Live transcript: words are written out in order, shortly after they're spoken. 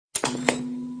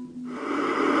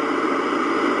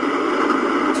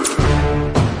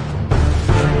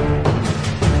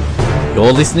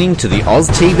You're listening to the Oz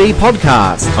TV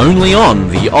podcast, only on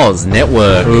the Oz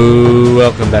Network. Ooh,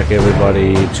 welcome back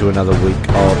everybody to another week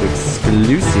of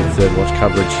exclusive Third Watch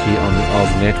coverage here on the Oz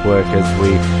Network as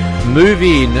we move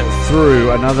in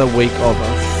through another week of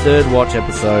Third Watch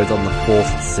episodes on the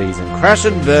fourth season. Crash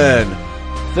and Burn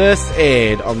first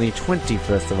aired on the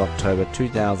 21st of October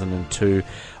 2002,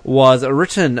 was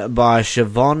written by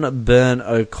Siobhan Byrne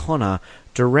O'Connor,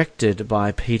 directed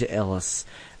by Peter Ellis.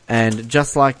 And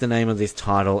just like the name of this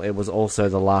title, it was also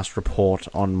the last report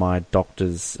on my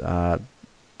doctor's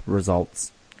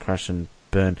results. Crash and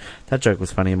Burn. That joke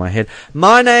was funny in my head.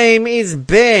 My name is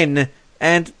Ben,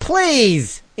 and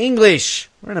please, English.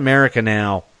 We're in America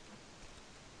now.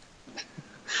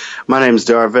 My name's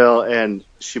Darvell, and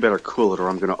she better cool it or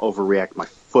I'm going to overreact my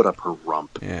foot up her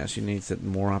rump. Yeah, she needs it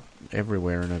more up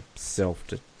everywhere in herself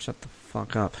to shut the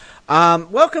fuck up.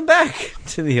 Welcome back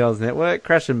to the Oz Network,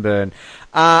 Crash and Burn.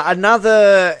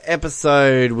 Another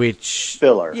episode which...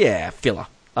 Filler. Yeah, filler.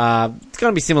 It's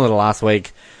going to be similar to last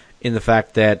week in the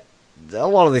fact that a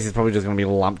lot of this is probably just going to be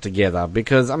lumped together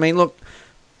because, I mean, look,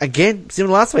 again,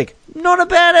 similar to last week, not a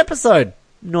bad episode.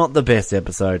 Not the best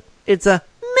episode. It's a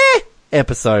meh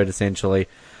episode, essentially.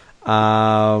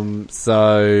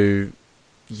 So,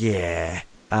 yeah.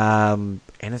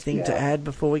 Anything to add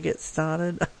before we get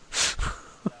started?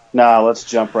 Nah, let's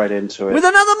jump right into it. With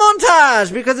another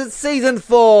montage, because it's season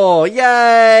 4.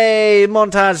 Yay!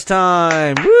 Montage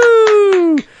time.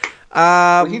 Woo!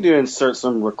 We need to insert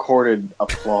some recorded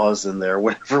applause in there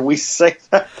whenever we say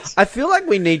that. I feel like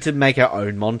we need to make our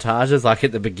own montages, like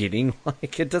at the beginning.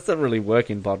 Like, it doesn't really work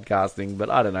in podcasting, but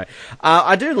I don't know.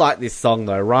 I do like this song,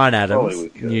 though. Ryan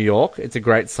Adams, New York. It's a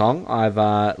great song.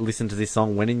 I've listened to this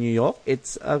song when in New York.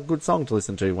 It's a good song to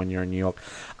listen to when you're in New York.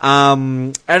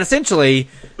 And essentially,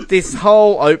 this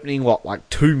whole opening, like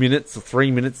 2 minutes or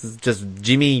 3 minutes, is just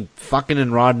Jimmy fucking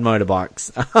and riding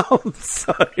motorbikes.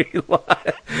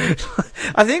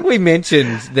 I think we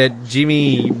mentioned that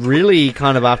Jimmy really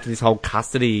kind of after this whole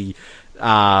custody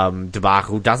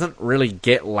debacle doesn't really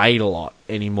get laid a lot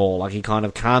anymore. Like, he kind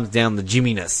of calms down the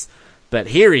Jimminess. But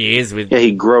here he is with... Yeah,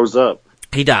 he grows up.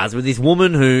 He does, with this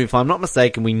woman who, if I'm not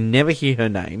mistaken, we never hear her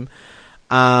name.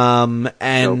 And...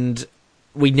 Nope.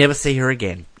 We never see her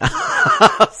again.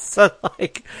 So,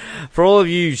 like, for all of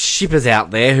you shippers out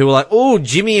there who are like, oh,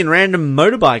 Jimmy and random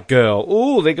motorbike girl.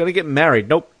 Oh, they're going to get married.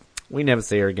 Nope. We never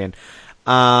see her again.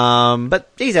 But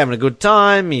he's having a good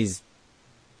time. He's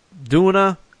doing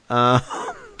her.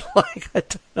 Like, I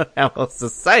don't know how else to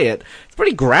say it. It's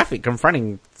pretty graphic,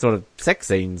 confronting sort of sex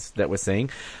scenes that we're seeing.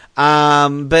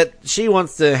 But she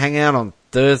wants to hang out on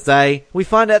Thursday. We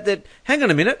find out that, hang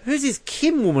on a minute, who's this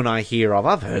Kim woman I hear of?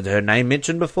 I've heard her name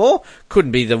mentioned before.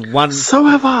 Couldn't be the one... So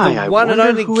have I. The one and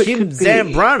only Kim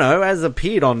Zambrano, as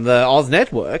appeared on the Oz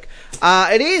Network.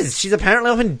 It is. She's apparently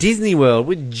off in Disney World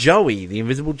with Joey, the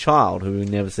invisible child, who we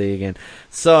never see again.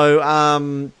 So,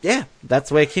 yeah,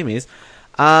 that's where Kim is.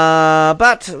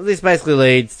 But this basically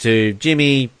leads to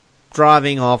Jimmy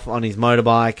driving off on his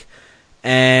motorbike,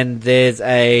 and there's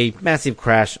a massive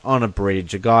crash on a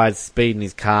bridge. A guy's speeding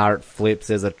his car, it flips,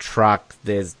 there's a truck,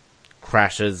 there's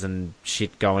crashes and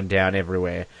shit going down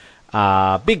everywhere.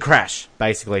 Big crash,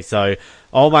 basically. So,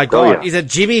 oh my god, Is it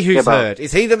Jimmy who's hurt?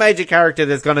 Is he the major character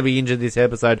that's going to be injured this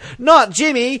episode? Not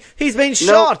Jimmy! He's been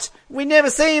shot! We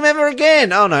never see him ever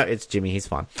again! Oh no, it's Jimmy, he's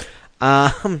fine.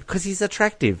 Because he's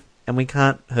attractive, and we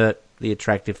can't hurt the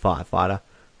attractive firefighter,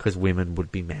 because women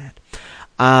would be mad.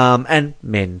 And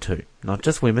men too. Not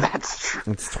just women. That's true.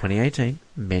 It's 2018.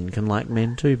 Men can like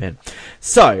men too, Ben.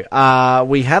 So,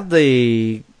 we have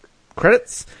the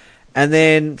credits, and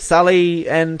then Sully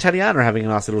and Tatiana are having a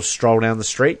nice little stroll down the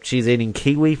street. She's eating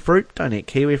kiwi fruit. Don't eat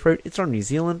kiwi fruit. It's from New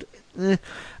Zealand. It's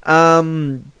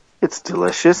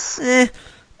delicious.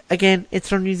 Again, it's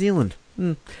from New Zealand.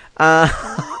 What's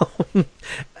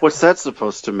that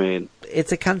supposed to mean?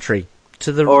 It's a country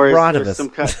to the right of us.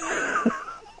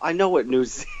 I know what New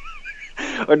Zealand...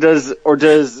 Or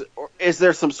is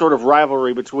there some sort of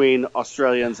rivalry between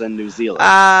Australians and New Zealand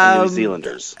and New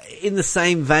Zealanders? In the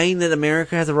same vein that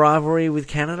America has a rivalry with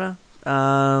Canada. You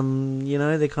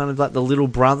know, they're kind of like the little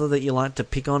brother that you like to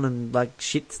pick on and like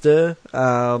shit stir.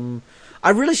 I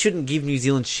really shouldn't give New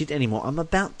Zealand shit anymore. I'm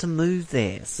about to move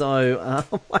there, so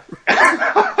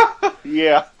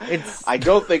yeah. I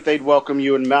don't think they'd welcome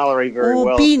you and Mallory very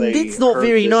well. Ben, that's not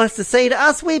very nice to say to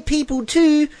us. We're people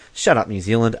too. Shut up, New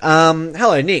Zealand.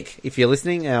 Hello, Nick, if you're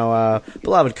listening, our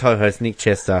beloved co-host Nick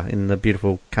Chester in the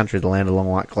beautiful country of the land of long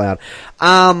white cloud.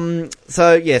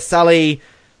 So yeah, Sully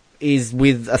is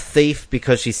with a thief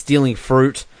because she's stealing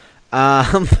fruit.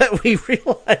 But we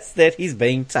realise that he's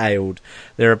being tailed.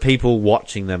 There are people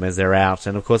watching them as they're out.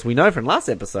 And, of course, we know from last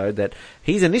episode that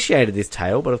he's initiated this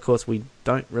tail, but, of course, we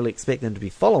don't really expect them to be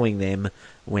following them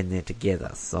when they're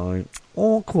together. So,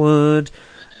 awkward.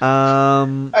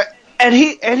 And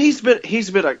he's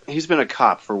been a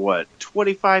cop for what,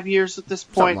 25 years at this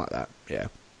point? Something like that, yeah.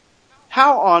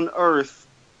 How on earth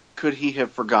could he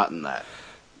have forgotten that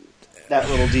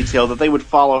little detail, that they would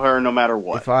follow her no matter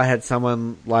what? If I had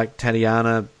someone like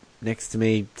Tatiana next to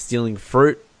me stealing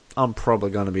fruit, I'm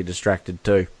probably going to be distracted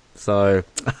too. So,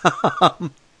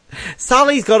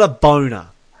 Sully's got a boner,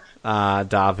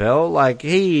 Darvell. Like,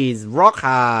 he's rock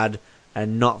hard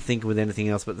and not thinking with anything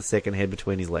else but the second head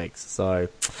between his legs. So,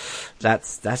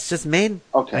 that's just men.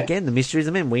 Okay. Again, the mysteries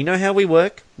of men. We know how we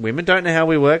work. Women don't know how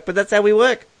we work, but that's how we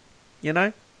work. You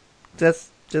know? That's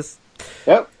just...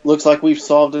 Yep, looks like we've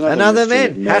solved another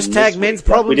man. Hashtag men's like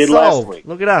problem solved.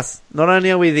 Look at us. Not only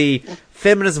are we the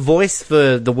feminist voice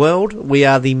for the world, we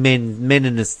are the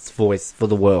meninist voice for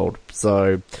the world.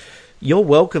 So, you're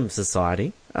welcome,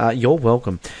 society. You're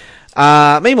welcome.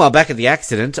 Meanwhile, back at the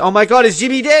accident. Oh my god, is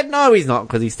Jimmy dead? No, he's not,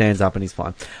 because he stands up and he's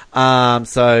fine.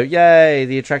 So, yay,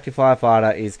 the attractive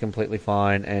firefighter is completely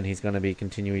fine, and he's going to be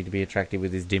continuing to be attractive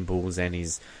with his dimples and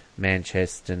his man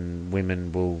chest, and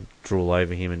women will drool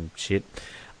over him and shit.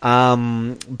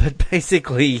 But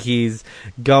basically he's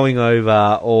going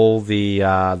over all the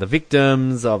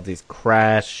victims of this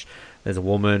crash. There's a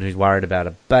woman who's worried about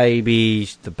a baby.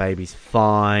 The baby's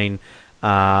fine.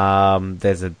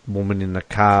 There's a woman in the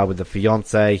car with the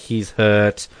fiance. He's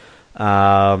hurt.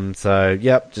 So,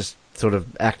 yep, just sort of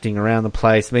acting around the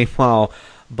place. Meanwhile,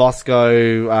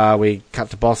 Bosco, we cut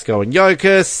to Bosco and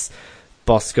Yokas.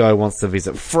 Bosco wants to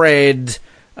visit Fred.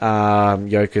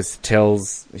 Yokas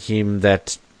tells him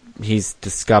that he's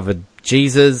discovered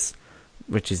Jesus,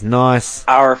 which is nice.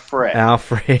 Our Fred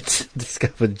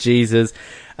discovered Jesus.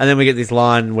 And then we get this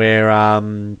line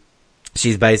where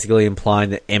she's basically implying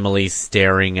that Emily's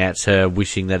staring at her,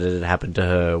 wishing that it had happened to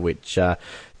her, which,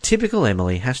 typical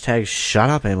Emily. Hashtag shut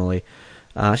up, Emily.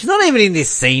 She's not even in this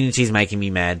scene and she's making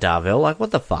me mad, Darvell. Like, what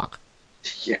the fuck?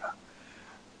 Yeah.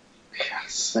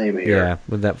 Same here. Yeah,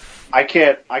 with that. I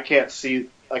can't see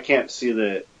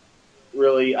that.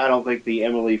 Really, I don't think the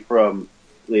Emily from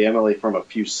a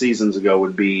few seasons ago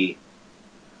would be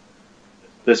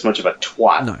this much of a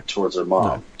twat towards her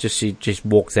mom. No, she just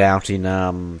walks out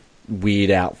in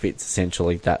weird outfits.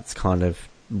 Essentially, that's kind of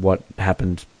what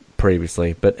happened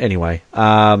previously. But anyway,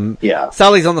 yeah.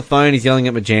 Sully's on the phone. He's yelling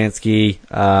at Majansky.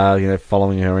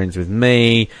 Following her ends with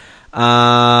me.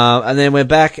 And then we're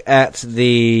back at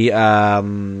the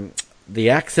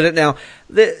accident. Now,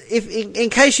 in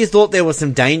case you thought there was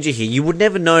some danger here, you would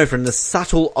never know from the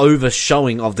subtle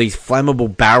overshowing of these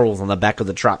flammable barrels on the back of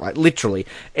the truck. Like, literally,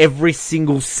 every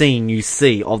single scene you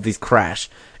see of this crash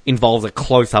involves a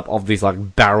close-up of this,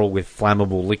 like, barrel with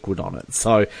flammable liquid on it.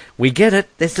 So, we get it.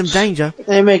 There's some danger.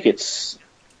 They make it...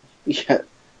 Yeah.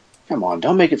 Come on,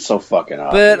 don't make it so fucking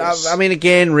obvious. But, I mean,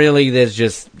 again, really, there's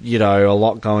just, a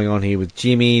lot going on here with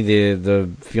Jimmy. The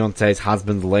fiance's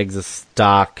husband's legs are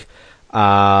stuck.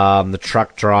 The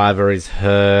truck driver is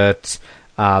hurt.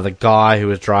 The guy who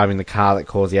was driving the car that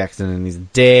caused the accident is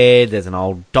dead. There's an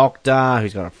old doctor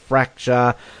who's got a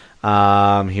fracture.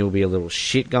 He'll be a little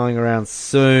shit going around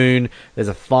soon. There's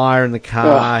a fire in the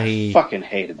car. I fucking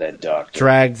hated that doctor.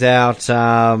 Drags out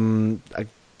a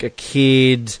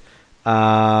kid.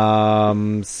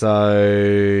 There's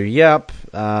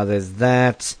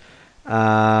that.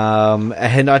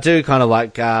 And I do kind of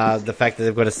like the fact that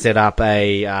they've got to set up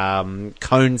a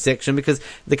cone section, because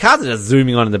the cars are just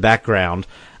zooming on in the background.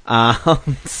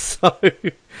 That's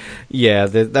obviously,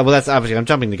 I'm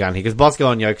jumping the gun here, because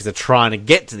Bosco and Yokas are trying to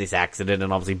get to this accident,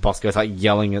 and obviously Bosco's like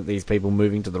yelling at these people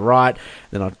moving to the right.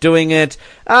 They're not doing it.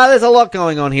 There's a lot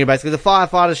going on here, basically. The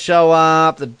firefighters show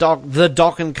up, the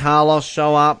Doc and Carlos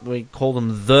show up. We call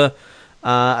them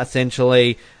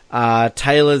essentially.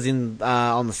 Taylor's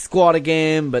on the squad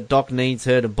again, but Doc needs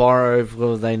her to borrow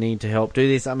because they need to help do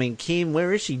this. I mean, Kim,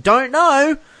 where is she? Don't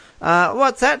know.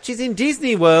 What's that? She's in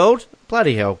Disney World.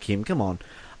 Bloody hell, Kim, come on.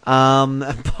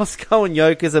 Bosco and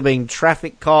Yokas are being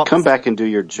traffic cops. Come back and do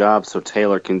your job so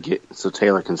Taylor can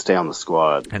stay on the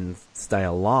squad and stay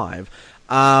alive.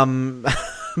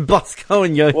 Bosco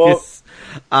and Yokas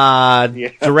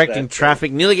directing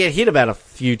traffic, nearly get hit about a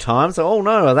few times. So, oh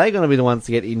no, are they going to be the ones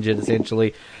to get injured?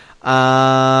 Essentially,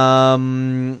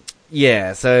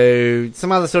 So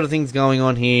some other sort of things going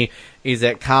on here is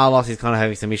that Carlos is kind of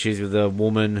having some issues with the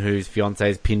woman whose fiance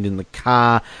is pinned in the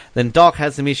car. Then Doc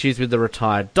has some issues with the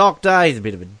retired doctor. He's a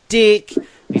bit of a dick.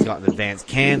 He's got an advanced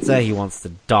cancer. He wants to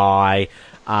die.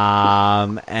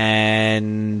 And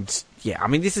yeah, I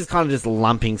mean, this is kind of just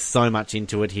lumping so much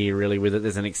into it here, really, with it.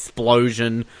 There's an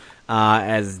explosion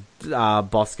as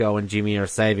Bosco and Jimmy are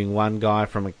saving one guy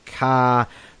from a car.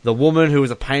 The woman who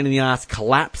was a pain in the ass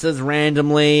collapses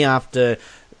randomly after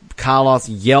Carlos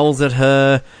yells at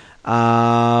her.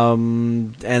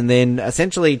 And then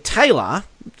essentially Taylor,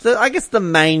 I guess the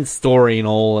main story in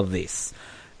all of this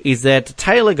is that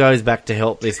Taylor goes back to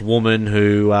help this woman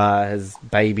who has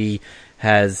been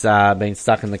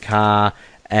stuck in the car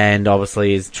and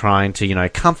obviously is trying to,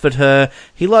 comfort her.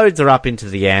 He loads her up into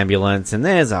the ambulance, and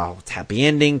there's a happy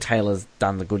ending. Taylor's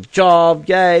done the good job.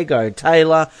 Yay, go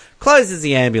Taylor. Closes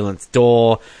the ambulance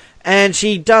door, and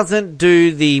she doesn't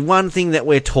do the one thing that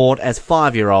we're taught as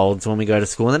 5-year-olds when we go to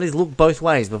school, and that is look both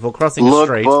ways before crossing the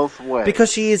street. Look both ways.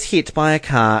 Because she is hit by a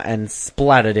car and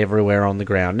splattered everywhere on the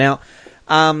ground. Now,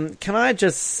 can I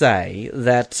just say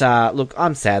that, look,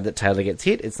 I'm sad that Taylor gets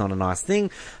hit. It's not a nice thing.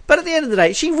 But at the end of the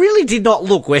day, she really did not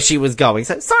look where she was going.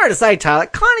 So, sorry to say, Taylor,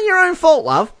 kind of your own fault,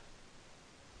 love.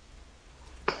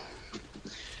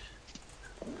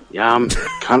 Yeah, I'm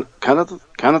kind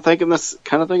of thinking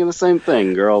the same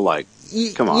thing, girl. Like,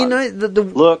 come on.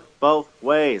 Look both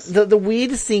ways. The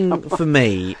weirdest thing for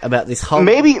me about this whole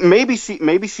maybe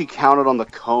she counted on the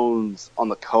cones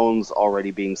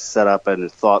already being set up and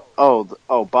thought,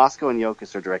 oh, Bosco and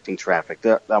Yocus are directing traffic.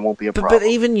 That won't be a problem. But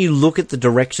even you look at the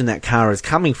direction that car is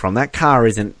coming from. That car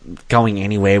isn't going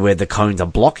anywhere where the cones are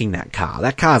blocking that car.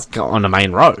 That car's on the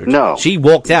main road. No, she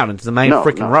walked out into the main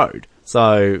freaking road.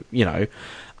 So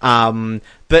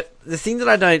but the thing that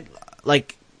I don't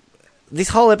like, this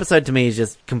whole episode to me is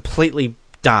just completely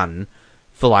done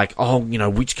for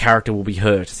which character will be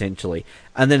hurt, essentially.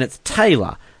 And then it's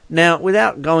Taylor. Now,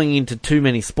 without going into too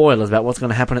many spoilers about what's going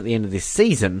to happen at the end of this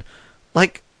season, why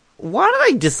do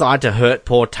they decide to hurt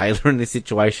poor Taylor in this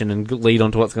situation and lead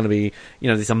on to what's going to be,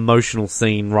 this emotional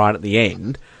scene right at the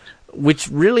end, which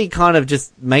really kind of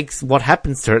just makes what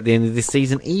happens to her at the end of this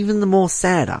season even the more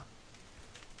sadder.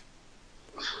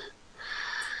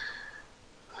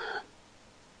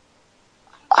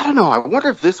 I don't know. I wonder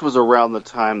if this was around the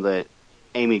time that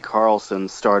Amy Carlson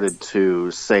started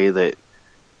to say that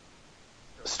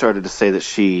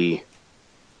she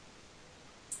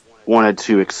wanted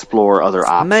to explore other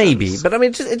options. Maybe, but I mean,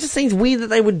 it just seems weird that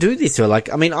they would do this to her. I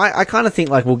kind of think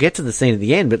we'll get to the scene at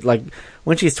the end, but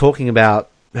when she's talking about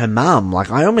her mum,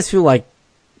 I almost feel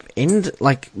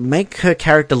make her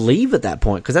character leave at that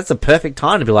point, because that's the perfect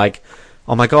time to be like,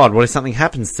 oh my god, what if something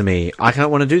happens to me? I don't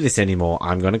want to do this anymore.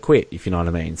 I'm going to quit, if you know what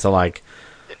I mean. So,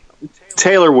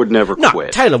 Taylor would never quit. No,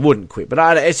 Taylor wouldn't quit,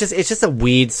 but it's just a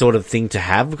weird sort of thing to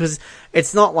have, because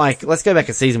it's not like, let's go back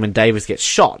a season when Davis gets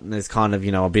shot, and there's kind of,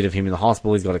 a bit of him in the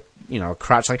hospital, he's got a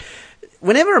crutch.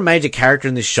 Whenever a major character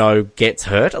in this show gets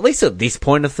hurt, at least at this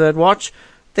point of Third Watch,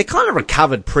 they kind of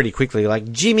recovered pretty quickly.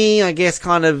 Jimmy, I guess,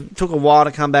 kind of took a while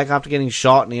to come back after getting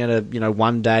shot, and he had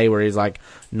one day where he's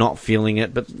not feeling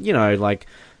it. But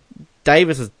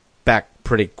Davis was back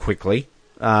pretty quickly.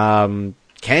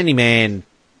 Candyman,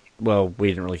 well, we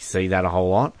didn't really see that a whole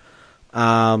lot.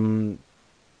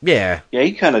 Yeah,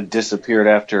 he kind of disappeared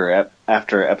after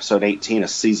episode 18 of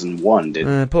season 1,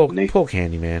 didn't he? Poor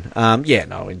Candyman. Yeah,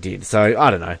 no, it did. So I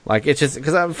don't know. It's just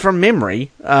because from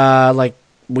memory,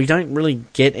 we don't really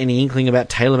get any inkling about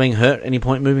Taylor being hurt at any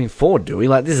point moving forward, do we?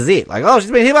 This is it.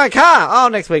 She's been hit by a car. Oh,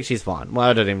 next week she's fine. Well,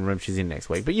 I don't even remember if she's in next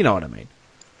week, but you know what I mean.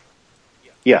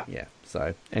 Yeah. Yeah.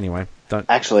 So, anyway, don't...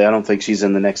 Actually, I don't think she's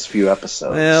in the next few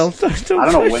episodes. Well, don't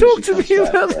talk to me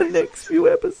about the next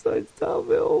few episodes,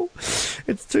 Darville.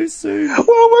 It's too soon.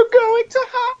 Well, we're going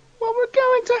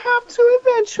to have to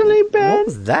eventually, Ben. What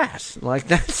was that?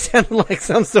 That sounded like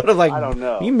some sort of I don't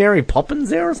know. Are you Mary Poppins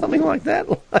there or something like that?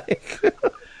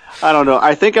 I don't know.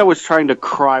 I think I was trying to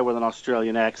cry with an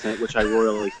Australian accent, which I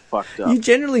royally fucked up. You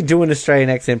generally do an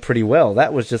Australian accent pretty well.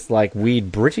 That was just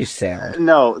weird British sound.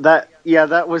 No, that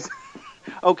was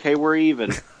okay. We're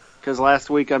even, because last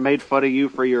week I made fun of you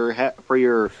for your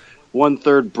 1/3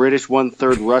 British,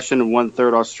 1/3 Russian, and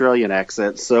 1/3 Australian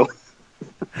accent. So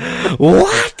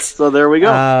what? So there we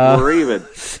go. We're even.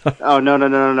 Oh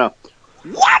no!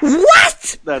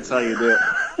 What? That's how you do it.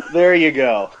 There you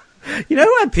go. You know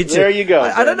what I picture? There you go.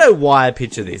 I don't know why I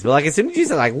picture this, but as soon as you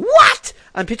say what?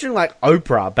 I'm picturing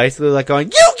Oprah, basically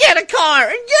going, you get a car,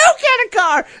 and you get a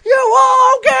car, you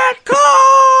all get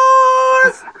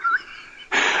cars!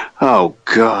 Oh,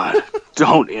 God.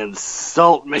 Don't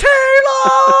insult me. Taylor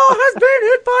has been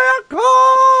hit by a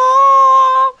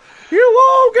car! You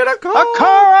all get a car! A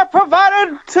car I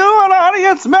provided to an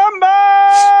audience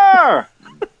member!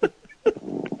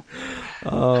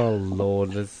 Oh,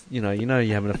 Lord. You're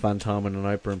having a fun time when an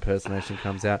Oprah impersonation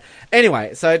comes out.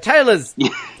 Anyway, so Taylor's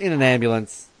in an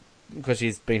ambulance because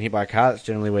she's been hit by a car. That's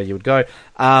generally where you would go.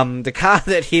 The car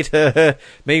that hit her,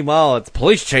 meanwhile, it's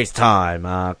police chase time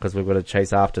because we've got to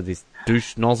chase after this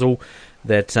douche nozzle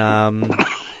that...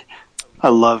 I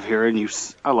love hearing you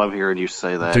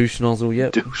say that. Douche nozzle,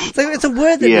 yeah. Douche. It's a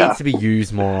word that needs to be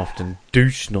used more often.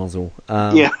 Douche nozzle.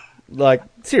 Yeah. Like,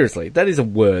 seriously, that is a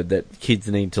word that kids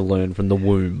need to learn from the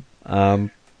womb.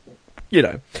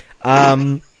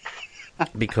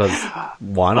 Because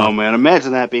why not? Oh man,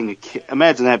 imagine that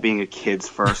being a kid's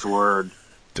first word.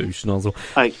 Douche nozzle.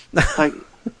 Like,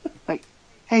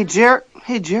 hey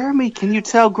Jeremy, can you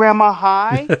tell Grandma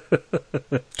hi?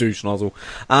 Douche nozzle.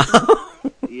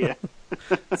 Yeah.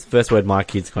 It's the first word my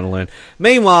kids kind of learn.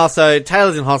 Meanwhile, so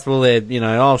Taylor's in hospital. They're,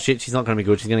 oh shit, she's not going to be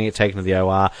good. She's going to get taken to the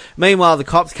OR. Meanwhile, the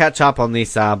cops catch up on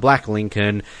this black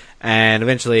Lincoln and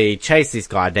eventually chase this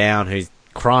guy down who's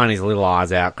crying his little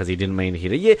eyes out because he didn't mean to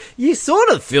hit her. You sort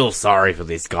of feel sorry for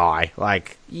this guy.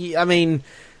 Like,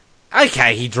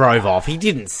 okay, he drove off. He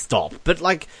didn't stop. But,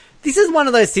 like, this is one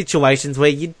of those situations where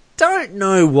you don't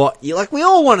know what you... Like, we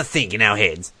all want to think in our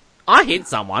heads, I hit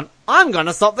someone, I'm going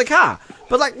to stop the car.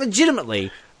 But, like,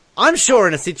 legitimately, I'm sure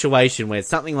in a situation where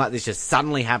something like this just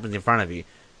suddenly happens in front of you,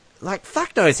 like,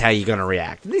 fuck knows how you're going to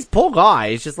react. And this poor guy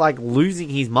is just, like, losing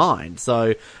his mind.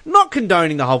 So, not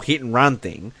condoning the whole hit and run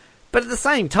thing, but at the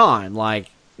same time, like,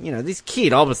 this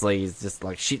kid obviously is just,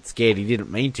 like, shit scared he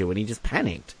didn't mean to, and he just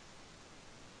panicked.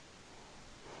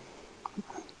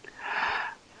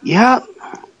 Yeah.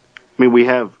 I mean, we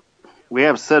have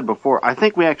said before, I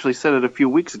think we actually said it a few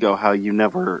weeks ago, how you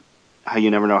never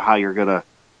know how you're gonna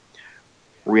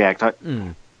react.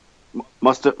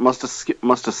 Must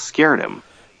have scared him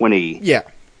when he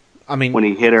when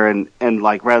he hit her and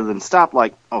like rather than stop,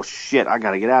 like, oh shit, I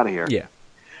gotta get out of here. Yeah.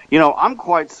 I'm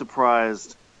quite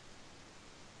surprised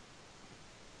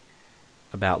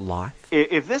about life.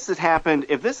 If this had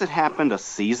happened a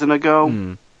season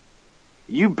ago,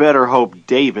 you better hope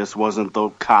Davis wasn't the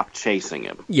cop chasing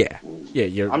him. Yeah,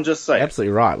 I'm just saying,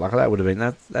 absolutely right. Like, that would have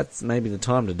been that's maybe the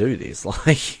time to do this.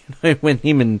 Like, when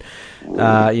him and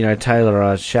Taylor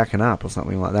are shacking up or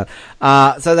something like that.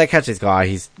 So they catch this guy.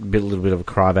 He's a little bit of a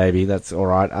crybaby. That's all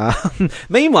right.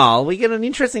 Meanwhile, we get an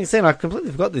interesting scene. I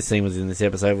completely forgot this scene was in this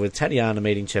episode with Tatiana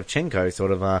meeting Shevchenko,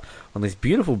 sort of on this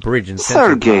beautiful bridge in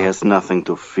Sergei has nothing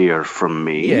to fear from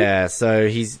me. Yeah, so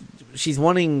she's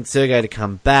wanting Sergei to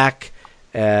come back.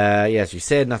 As you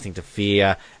said, nothing to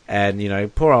fear.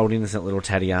 And, poor old innocent little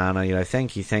Tatiana,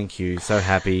 thank you, so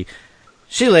happy.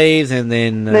 She leaves and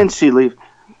then... then she leaves.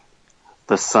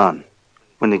 The son.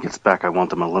 When he gets back, I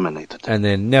want him eliminated. And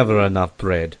then never enough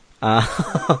bread. Roy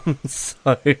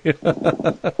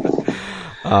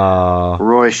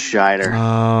Scheider.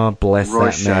 Oh, bless Roy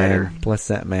that Scheider. man. Bless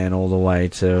that man all the way,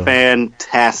 too.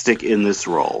 Fantastic in this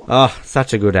role. Oh,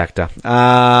 such a good actor.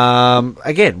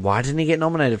 Again, why didn't he get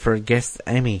nominated for a guest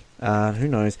Emmy? Who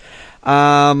knows?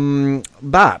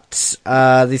 But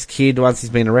this kid, once he's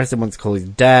been arrested, wants to call his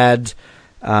dad.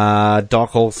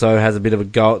 Doc also has a bit of a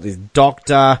go at this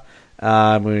doctor.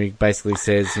 Where he basically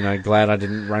says, glad I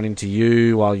didn't run into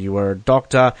you while you were a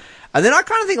doctor. And then I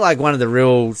kind of think, like, one of the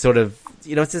real sort of,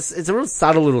 it's a real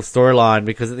subtle little storyline,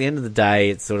 because at the end of the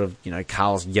day, it's sort of,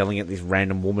 Carl's yelling at this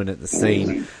random woman at the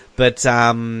scene. But,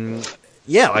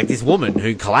 like, this woman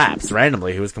who collapsed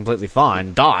randomly, who was completely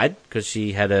fine, died because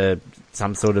she had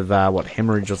some sort of,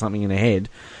 hemorrhage or something in her head.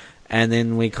 And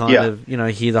then we kind of,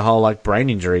 hear the whole, like, brain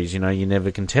injuries, you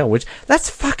never can tell, which, that's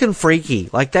fucking freaky.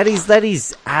 Like, that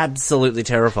is absolutely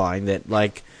terrifying that,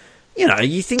 like,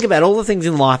 you think about all the things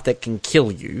in life that can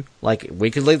kill you. Like, we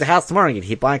could leave the house tomorrow and get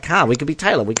hit by a car. We could be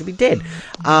Taylor. We could be dead.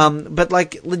 But,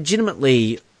 like,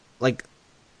 legitimately, like,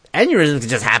 aneurysms could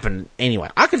just happen anyway.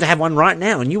 I could have one right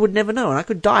now and you would never know, and I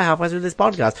could die halfway through this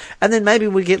podcast, and then maybe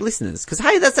we'd get listeners. Because,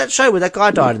 hey, that's that show where that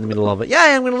guy died in the middle of it. Yeah,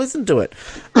 I'm going to listen to it.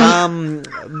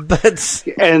 But...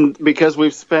 And because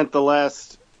we've spent the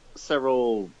last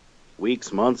several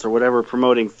weeks, months, or whatever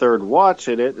promoting Third Watch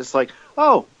at it, it's like,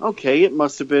 oh, okay, it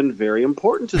must have been very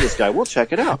important to this guy. We'll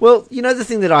check it out. Well, the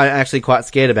thing that I'm actually quite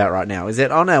scared about right now is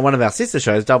that on one of our sister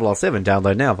shows, 007,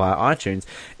 download now via iTunes,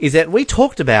 is that we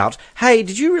talked about, hey,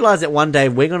 did you realise that one day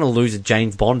we're going to lose a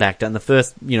James Bond actor, and the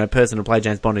first, person to play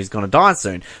James Bond is going to die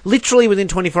soon? Literally within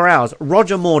 24 hours,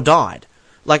 Roger Moore died.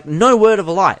 Like, no word of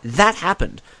a lie. That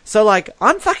happened. So, like,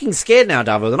 I'm fucking scared now,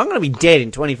 Davo, that I'm going to be dead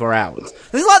in 24 hours.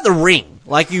 This is like The Ring.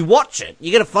 Like, you watch it,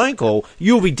 you get a phone call,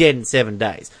 you'll be dead in 7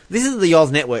 days. This is the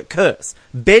Oz Network curse.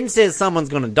 Ben says someone's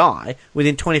going to die,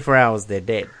 within 24 hours they're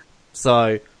dead.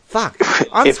 So, fuck,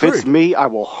 I'm if screwed. it's me, I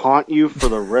will haunt you for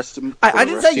the rest of. I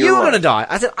didn't say you were going to die.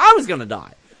 I said I was going to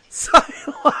die. So,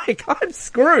 like, I'm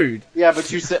screwed. Yeah, but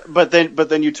you said, but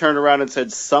then you turned around and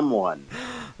said someone.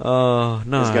 Oh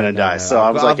no, is going to die. No. So I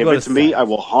was like, if it's me, I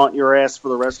will haunt your ass for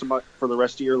the rest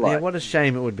of your life. Yeah, what a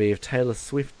shame it would be if Taylor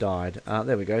Swift died.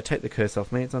 There we go. Take the curse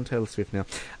off me. It's on Taylor Swift now.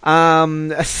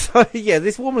 So yeah,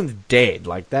 this woman's dead.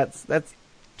 Like that's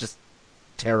just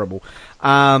terrible.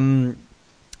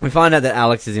 We find out that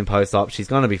Alex is in post-op. She's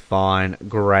going to be fine.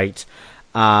 Great.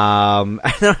 And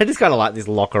I just kind of like this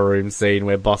locker room scene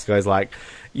where Bosco's like,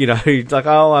 like,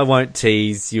 oh, I won't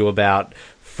tease you about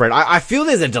Fred. I feel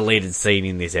there's a deleted scene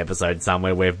in this episode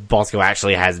somewhere where Bosco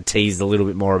actually has teased a little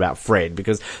bit more about Fred,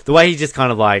 because the way he's just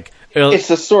kind of like... It's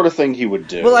the sort of thing he would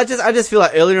do. Well, I just feel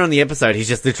like earlier in the episode, he's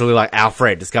just literally like, our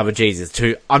Fred discovered Jesus,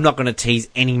 to, I'm not going to tease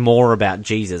any more about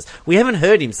Jesus. We haven't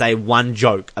heard him say one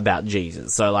joke about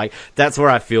Jesus. So, like, that's where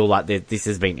I feel like this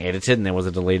has been edited and there was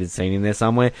a deleted scene in there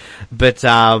somewhere. But,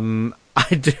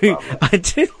 I do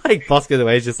like Bosco the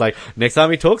way he's just like, next time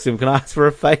he talks to him, can I ask for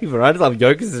a favour? I just love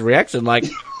Yokas' reaction, like,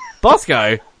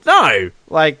 Bosco, no!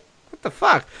 Like, what the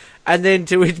fuck? And then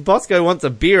to which Bosco wants a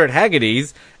beer at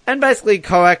Haggerty's, and basically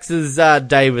coaxes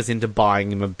Davis into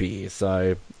buying him a beer.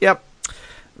 So, yep,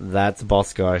 that's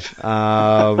Bosco.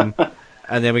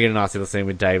 And then we get a nice little scene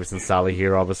with Davis and Sully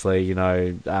here, obviously,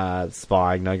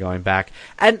 spying, no going back.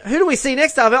 And who do we see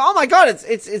next time? Oh my god,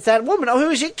 it's that woman. Oh, who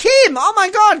is she? Kim! Oh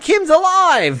my god, Kim's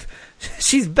alive!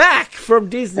 She's back from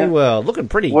Disney World. Looking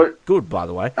pretty good, by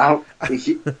the way.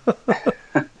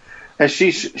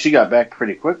 She got back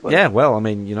pretty quickly. Yeah, well, I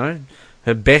mean,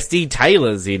 her bestie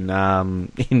Taylor's in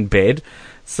bed,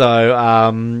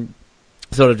 so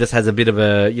sort of just has a bit of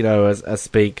a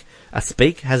speak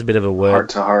has a bit of a word heart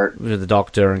to heart with the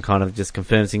doctor and kind of just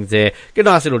confirms things there. Get a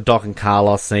nice little Doc and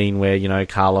Carlos scene where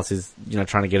Carlos is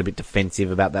trying to get a bit defensive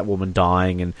about that woman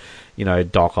dying, and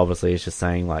Doc obviously is just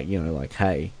saying like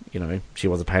hey, she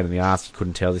was a pain in the ass,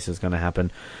 couldn't tell this was going to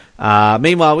happen.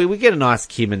 Meanwhile, we get a nice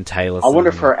Kim and Taylor. I wonder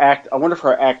if her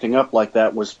acting up like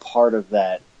that was part of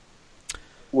that.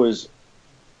 Was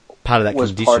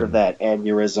condition. Part of that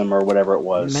aneurysm or whatever it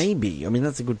was. Maybe. I mean,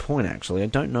 that's a good point, actually. I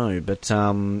don't know. But,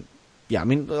 yeah, I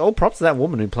mean, all props to that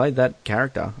woman who played that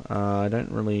character. I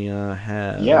don't really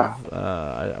have... Yeah.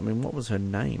 I mean, what was her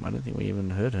name? I don't think we even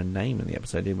heard her name in the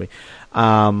episode, did we?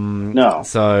 No.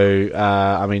 So,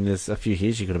 I mean, there's a few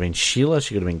here. She could have been Sheila.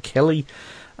 She could have been Kelly.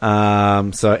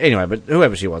 So, anyway, but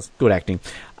whoever she was, good acting.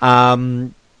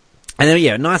 And then,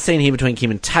 yeah, nice scene here between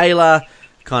Kim and Taylor.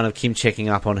 Kind of Kim checking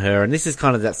up on her, and this is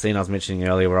kind of that scene I was mentioning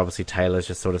earlier where obviously Taylor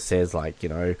just sort of says like,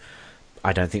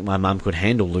 I don't think my mum could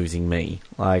handle losing me.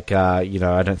 Like, I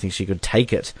don't think she could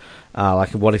take it. Like,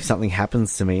 what if something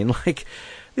happens to me? And like,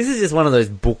 this is just one of those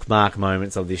bookmark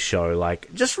moments of this show.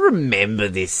 Like, just remember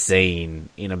this scene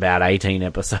in about 18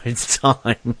 episodes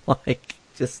time. Like,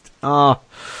 just,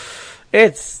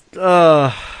 it's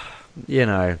a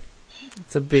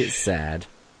bit sad.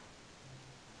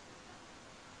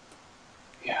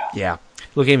 Yeah.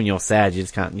 Look, even you're sad. You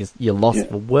just can't. You're lost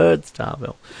for words,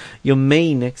 Tarville. You're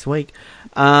me next week.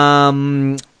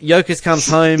 Yokas comes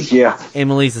home. Yeah.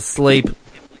 Emily's asleep.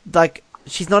 Like,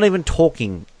 she's not even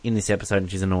talking in this episode, and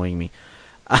she's annoying me.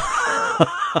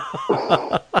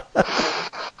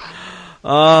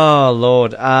 Oh,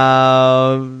 Lord.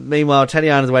 Meanwhile,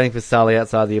 Tatiana's waiting for Sully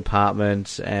outside the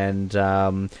apartment, and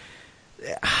I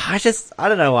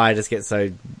don't know why I just get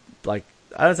so, like,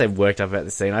 I don't say worked up about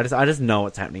this scene. I just know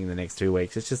what's happening in the next 2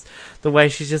 weeks. It's just the way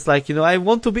she's just like, I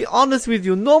want to be honest with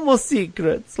you. No more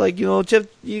secrets. Like, Jeff,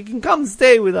 you can come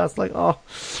stay with us. Like, oh,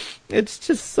 it's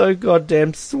just so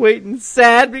goddamn sweet and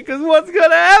sad because what's going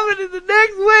to happen in the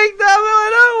next week, I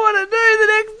don't want to do the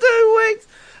next 2 weeks.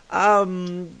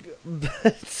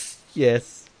 But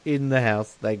yes, in the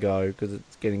house they go because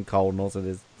it's getting cold and also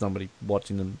there's somebody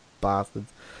watching them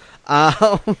bastards.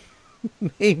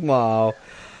 Meanwhile,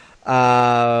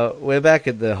 we're back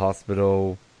at the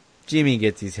hospital. Jimmy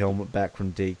gets his helmet back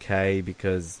from DK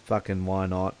because fucking why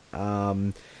not?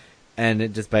 And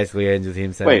it just basically ends with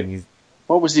him saying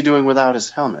what was he doing without his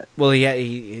helmet? Well,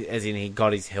 he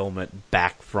got his helmet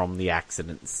back from the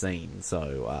accident scene.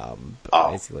 So,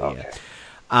 basically, okay. Yeah.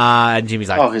 And Jimmy's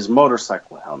like... his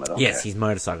motorcycle helmet. Okay. Yes, his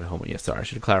motorcycle helmet. Yeah, sorry, I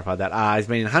should have clarified that. He's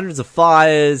been in hundreds of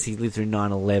fires. He's lived through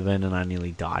 9/11 and I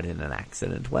nearly died in an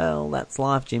accident. Well, that's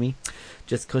life, Jimmy.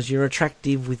 Just because you're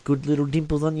attractive with good little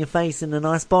dimples on your face and a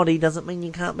nice body doesn't mean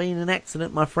you can't be in an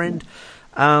accident, my friend.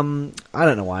 I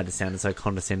don't know why I just sounded so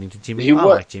condescending to Jimmy. I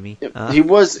like Jimmy. He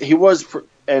was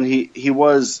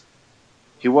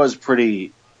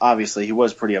pretty, obviously, he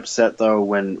was pretty upset, though,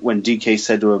 when DK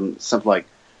said to him something like,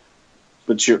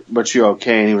 but you're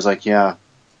okay. And he was like, yeah,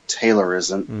 Taylor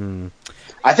isn't.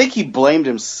 I think he blamed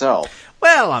himself.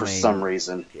 Well, for some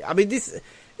reason. I mean, this. At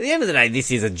the end of the day,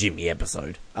 this is a Jimmy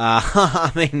episode.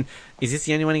 I mean, is this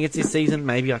the only one he gets this season?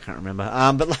 Maybe, I can't remember.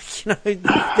 But, like, you know,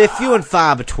 they're few and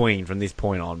far between from this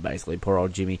point on, basically. Poor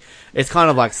old Jimmy. It's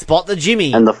kind of like, spot the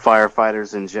Jimmy. And the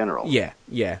firefighters in general.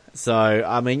 Yeah. So,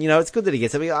 I mean, you know, it's good that he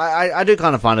gets it. I mean, I do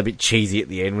kind of find it a bit cheesy at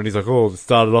the end when he's like, oh, it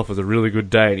started off as a really good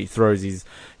day, and he throws his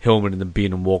helmet in the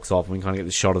bin and walks off, and we kind of get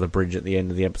the shot of the bridge at the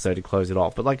end of the episode to close it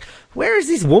off. But, like, where is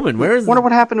this woman? I wonder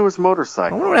what happened to his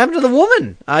motorcycle. I wonder what happened to the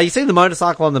woman. You see the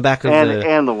motorcycle on the back of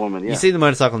and the woman, yeah. You see the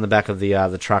motorcycle on the back of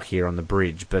the truck here on the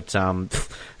bridge, but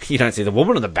you don't see the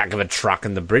woman on the back of a truck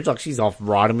on the bridge. Like, she's off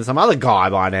riding with some other guy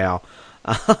by now.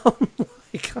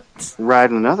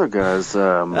 Riding another guy's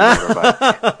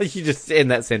motorbike. You just end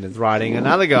that sentence. Riding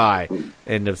another guy.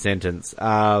 End of sentence.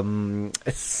 There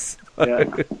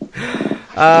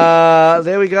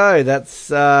we go. That's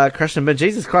Crash and Burn.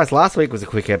 Jesus Christ, last week was a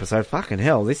quick episode. Fucking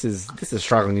hell, this is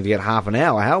struggling to get half an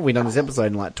hour. How have we done this episode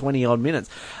in like 20 odd minutes?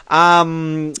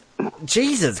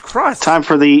 Jesus Christ. Time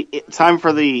for the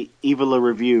Evola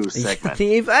review segment.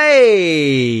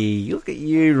 Hey, look at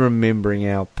you remembering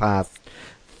our past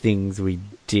things we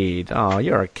did. Oh,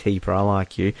 you're a keeper. I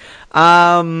like you.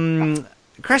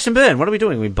 Crash and Burn, what are we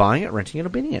doing? Are we buying it, renting it, or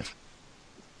bidding it?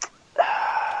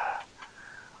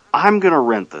 I'm going to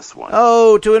rent this one.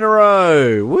 Oh, 2 in a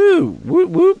row. Woo, whoop,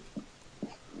 whoop.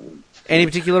 Any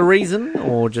particular reason,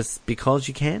 or just because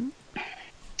you can?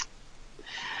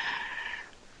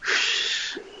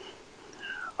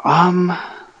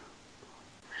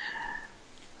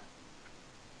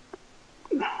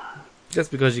 Just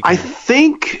because you can. I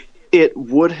think it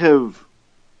would have...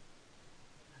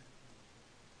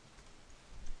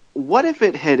 What if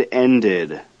it had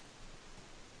ended...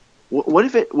 What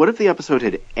if the episode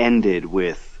had ended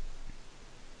with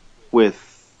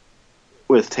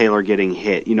Taylor getting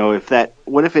hit? You know,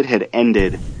 what if it had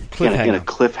ended in a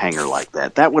cliffhanger like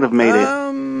that? That would have made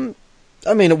it.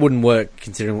 I mean, it wouldn't work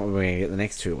considering what we're going to get the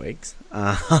next 2 weeks.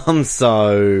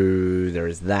 So there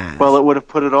is that. Well, it would have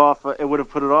put it off. It would have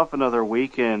put it off another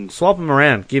week and swap them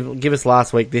around. Give us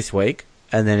last week this week,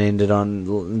 and then ended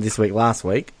on this week last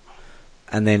week,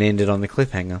 and then ended on the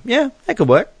cliffhanger. Yeah, that could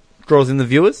work. Draws in the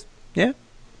viewers. Yeah,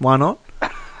 why not?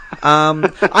 But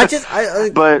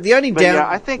the only down. Yeah,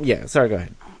 I think. Yeah, sorry. Go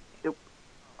ahead.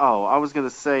 I was going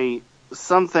to say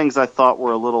some things I thought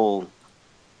were a little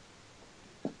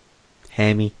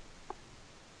hammy.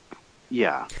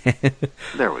 Yeah,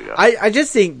 there we go. I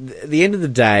just think the end of the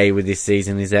day with this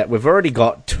season is that we've already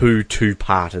got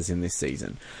two-parters in this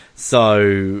season,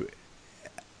 so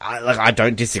I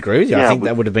don't disagree with you. I think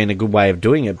that would have been a good way of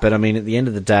doing it. But I mean, at the end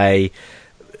of the day,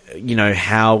 you know,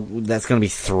 how that's going to be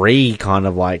 3 kind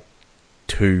of like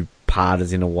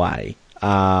 2-parters in a way.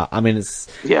 I mean, it's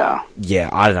I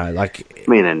don't know. Like, I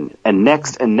mean, and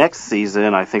next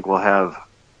season, I think we'll have.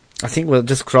 I think we're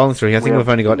just scrolling through here. I think we've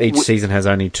only got each season has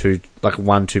only 2, like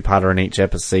 1 2-parter in each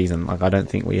episode season. Like, I don't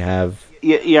think we have.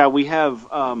 Yeah, we have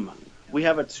a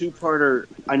 2-parter.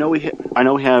 I know we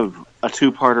have a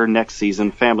 2-parter next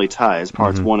season, Family Ties,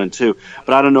 parts 1 and 2.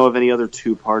 But I don't know of any other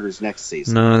 2-parters next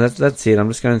season. No, that's it. I'm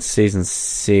just going to season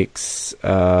 6.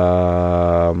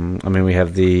 I mean, we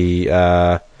have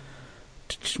the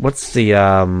what's the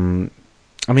I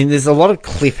mean, there's a lot of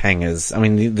cliffhangers. I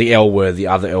mean, the L word, the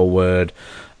other L word.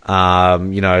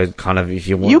 You know, kind of if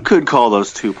you want. You could call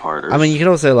those 2-parters. I mean, you could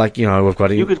also, like, you know, we've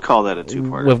got. You could call that a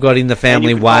 2-parter. We've got In the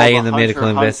Family Way and the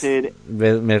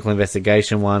medical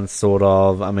investigation one, sort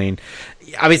of. I mean,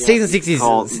 season 6 is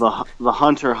the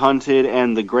Hunter Hunted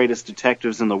and the Greatest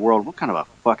Detectives in the World. What kind of a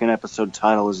fucking episode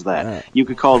title is that? You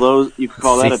could call those. You could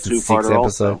call that a 2-parter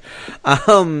also.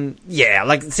 Yeah,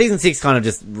 like season 6 kind of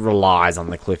just relies on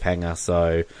the cliffhanger,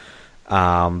 so.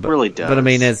 But, really does. But I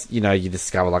mean, as you know, we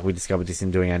discovered this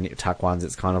in doing our Tuck ones.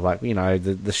 It's kind of like, you know,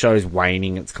 the show's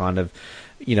waning. It's kind of,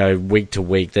 you know, week to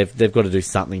week. They've got to do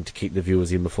something to keep the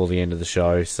viewers in before the end of the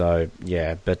show. So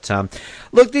yeah, but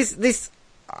look,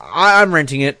 I'm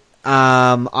renting it.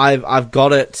 I've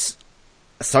got it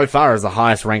so far as the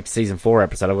highest ranked season 4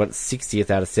 episode. I've got it 60th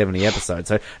out of 70 episodes.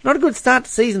 So not a good start to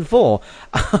season 4.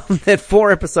 That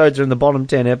 4 episodes are in the bottom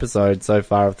 10 episodes so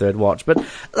far of Third Watch. But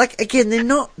like, again, they're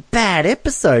not bad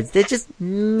episodes. They're just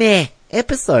meh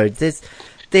episodes.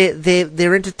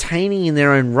 They're entertaining in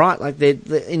their own right. Like, they're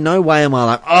in no way am I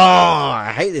like, oh,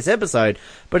 I hate this episode.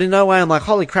 But in no way I'm like,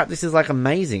 holy crap, this is like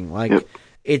amazing. Like,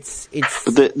 it's.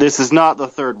 This is not the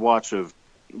Third Watch of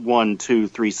 1, 2,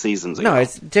 3 seasons ago. No,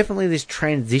 it's definitely this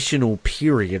transitional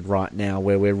period right now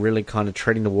where we're really kind of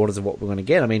treading the waters of what we're going to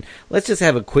get. I mean, let's just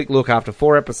have a quick look after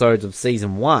 4 episodes of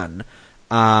season 1.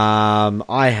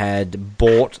 I had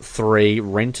bought 3,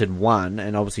 rented 1,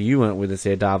 and obviously you weren't with us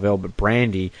there, Darvell, but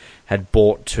Brandy had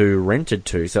bought 2, rented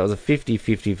 2, so it was a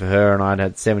 50-50 for her, and I'd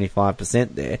had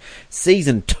 75% there.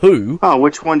 Season 2... Oh,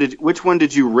 which one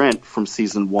did you rent from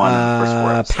Season 1? First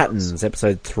 4 episodes? Patterns,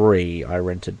 Episode 3, I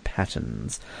rented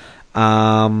Patterns.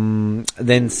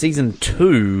 Then Season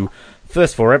 2...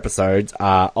 First 4 episodes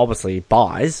are obviously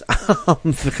buys,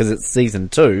 because it's Season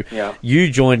 2. Yeah.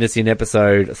 You joined us in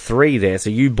Episode 3 there, so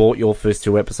you bought your first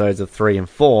 2 episodes of 3 and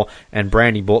 4, and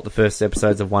Brandy bought the first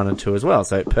episodes of 1 and 2 as well,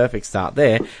 so perfect start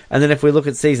there. And then if we look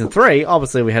at Season 3,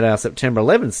 obviously we had our September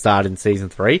 11th start in Season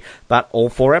 3, but all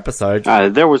 4 episodes...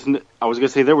 I was going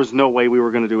to say, there was no way we were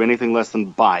going to do anything less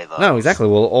than buy those. No, exactly.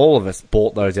 Well, all of us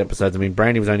bought those episodes. I mean,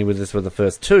 Brandy was only with us for the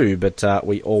first 2, but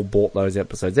we all bought those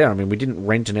episodes there. I mean, we didn't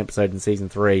rent an episode in Season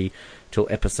 3 till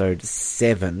Episode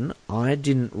 7. I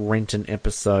didn't rent an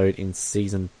episode in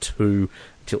Season 2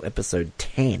 till Episode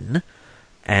 10.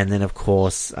 And then, of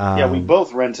course... yeah, we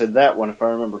both rented that one, if I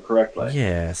remember correctly.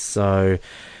 Yeah, so...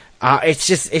 it's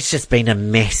just been a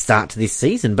mess start to this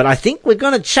season, but I think we're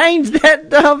going to change that,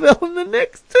 Darvell, in the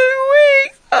next 2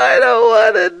 weeks. I don't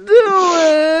want to do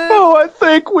it. Oh, I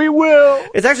think we will.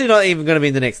 It's actually not even going to be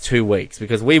in the next 2 weeks,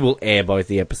 because we will air both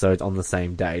the episodes on the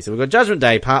same day. So we've got Judgment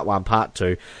Day, Part 1, Part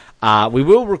 2. We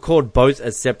will record both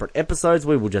as separate episodes.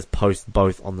 We will just post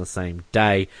both on the same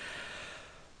day.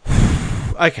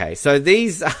 Okay, so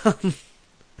these...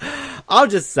 I'll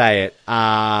just say it.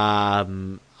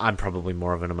 I'm probably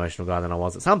more of an emotional guy than I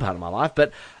was at some part of my life,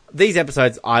 but these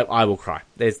episodes, I will cry.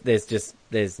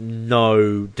 There's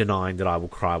no denying that I will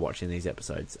cry watching these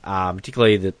episodes.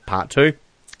 Particularly the Part 2.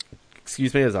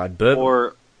 Excuse me, as I burp.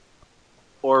 Or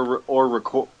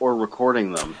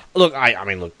recording them. Look,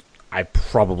 I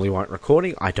probably won't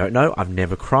recording. I don't know. I've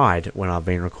never cried when I've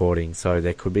been recording, so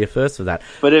there could be a first for that.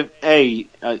 But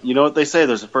you know what they say,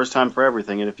 there's a first time for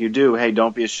everything, and if you do, hey,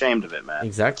 don't be ashamed of it, man.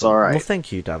 Exactly. It's all right. Well,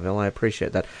 thank you, Darvell. I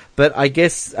appreciate that. But I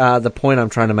guess the point I'm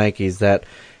trying to make is that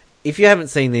if you haven't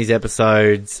seen these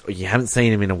episodes, or you haven't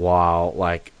seen them in a while,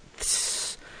 like...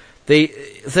 The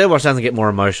Third Watch doesn't get more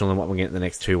emotional than what we get in the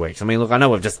next 2 weeks. I mean, look, I know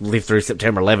we've just lived through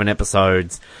September 11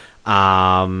 episodes. We've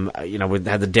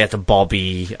had the death of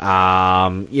Bobby.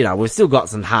 We've still got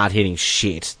some hard-hitting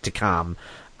shit to come.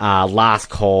 Last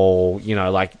Call,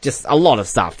 just a lot of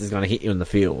stuff is going to hit you in the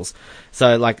feels.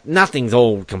 So, nothing's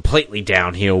all completely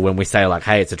downhill when we say,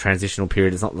 hey, it's a transitional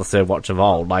period, it's not the Third Watch of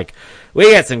old. We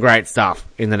get some great stuff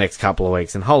in the next couple of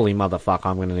weeks, and holy motherfuck,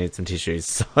 I'm going to need some tissues.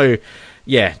 So,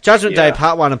 yeah, Judgment Day,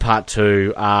 Part 1 and Part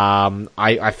 2.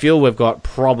 I feel we've got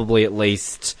probably at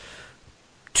least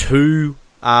 2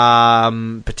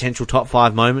 potential top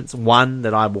 5 moments. One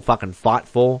that I will fucking fight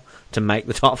for to make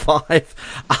the top 5.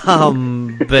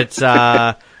 But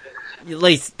at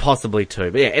least possibly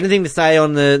 2. But yeah, anything to say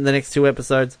on the next 2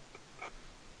 episodes?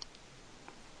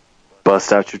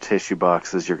 Bust out your tissue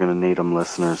boxes. You're going to need them,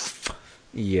 listeners.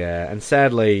 Yeah, and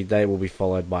sadly, they will be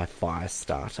followed by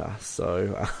Firestarter.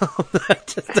 So,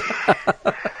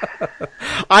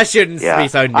 I shouldn't be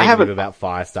so negative about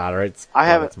Firestarter. I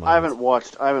haven't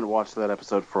watched that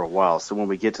episode for a while. So when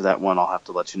we get to that one, I'll have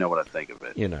to let you know what I think of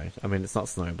it. It's not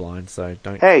Snowblind, so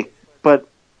don't. Hey, but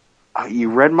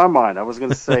you read my mind. I was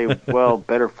going to say, well,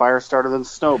 better Firestarter than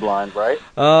Snowblind, right?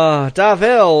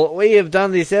 Darvell, we have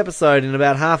done this episode in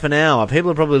about half an hour. People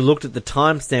have probably looked at the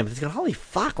timestamp and gone, holy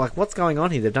fuck, what's going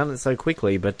on here? They've done it so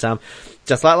quickly. But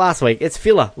just like last week, it's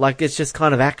filler. It's just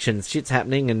kind of action. Shit's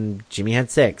happening and Jimmy had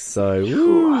sex, so...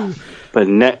 Woo. But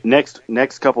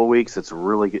next couple of weeks, it's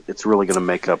really going to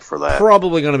make up for that.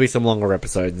 Probably going to be some longer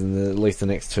episodes in at least the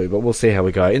next 2, but we'll see how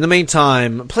we go. In the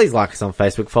meantime, please like us on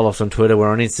Facebook, follow us on Twitter, we're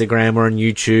on Instagram, we're on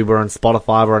YouTube, we're on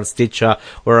Spotify, we're on Stitcher,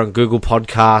 we're on Google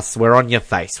Podcasts, we're on your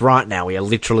face. Right now, we are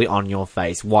literally on your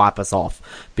face. Wipe us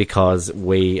off, because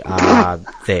we are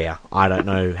there. I don't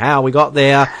know how we got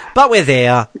there, but we're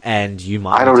there, and you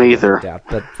might... I don't either. Out,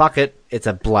 but fuck it, it's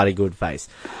a bloody good face.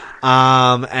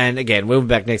 And again, we'll be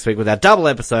back next week with our double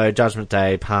episode, Judgment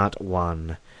Day, Part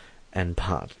 1 and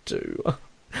Part 2.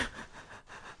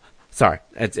 Sorry,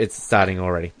 it's starting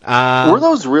already. Were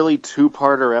those really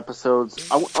 2-parter episodes?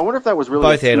 I wonder if that was really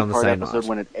both a 2-part episode night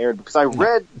when it aired, because I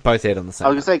read... both aired on the same night.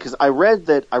 I was going to say, because I read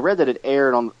that it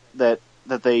aired on... that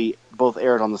they both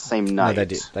aired on the same night. No, they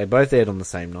did. They both aired on the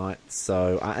same night.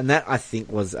 So, and that, I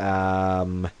think, was...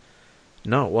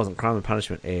 No, it wasn't. Crime and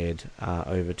Punishment aired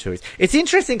over 2 weeks. It's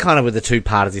interesting kind of with the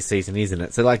 2-parters this season, isn't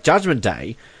it? So, Judgment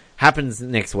Day happens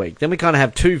next week. Then we kind of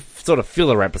have 2 sort of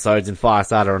filler episodes in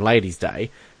Firestarter and Ladies'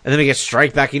 Day. And then we get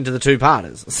straight back into the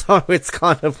 2-parters. So it's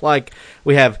kind of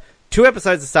we have 2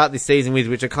 episodes to start this season with,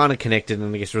 which are kind of connected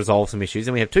and I guess resolve some issues.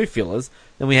 And we have 2 fillers.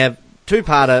 Then we have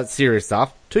 2-parter serious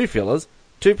stuff, 2 fillers,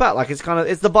 2-part. Like, it's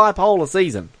the bipolar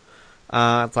season.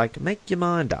 It's like, make your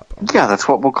mind up. Yeah, that's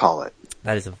what we'll call it.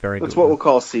 That is a very good That's what one. we'll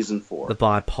call season 4. The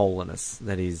bipolarness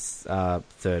that is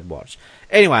Third Watch.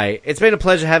 Anyway, it's been a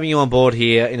pleasure having you on board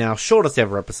here in our shortest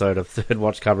ever episode of Third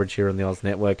Watch coverage here on the Oz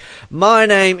Network. My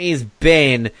name is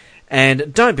Ben,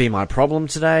 and don't be my problem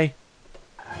today.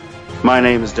 My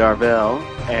name is Darvell,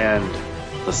 and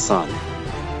the sun.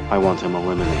 I want him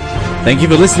eliminated. Thank you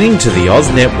for listening to the Oz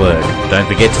Network. Don't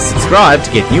forget to subscribe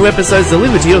to get new episodes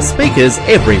delivered to your speakers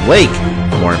every week.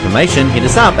 For more information, hit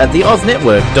us up at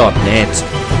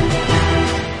theoznetwork.net.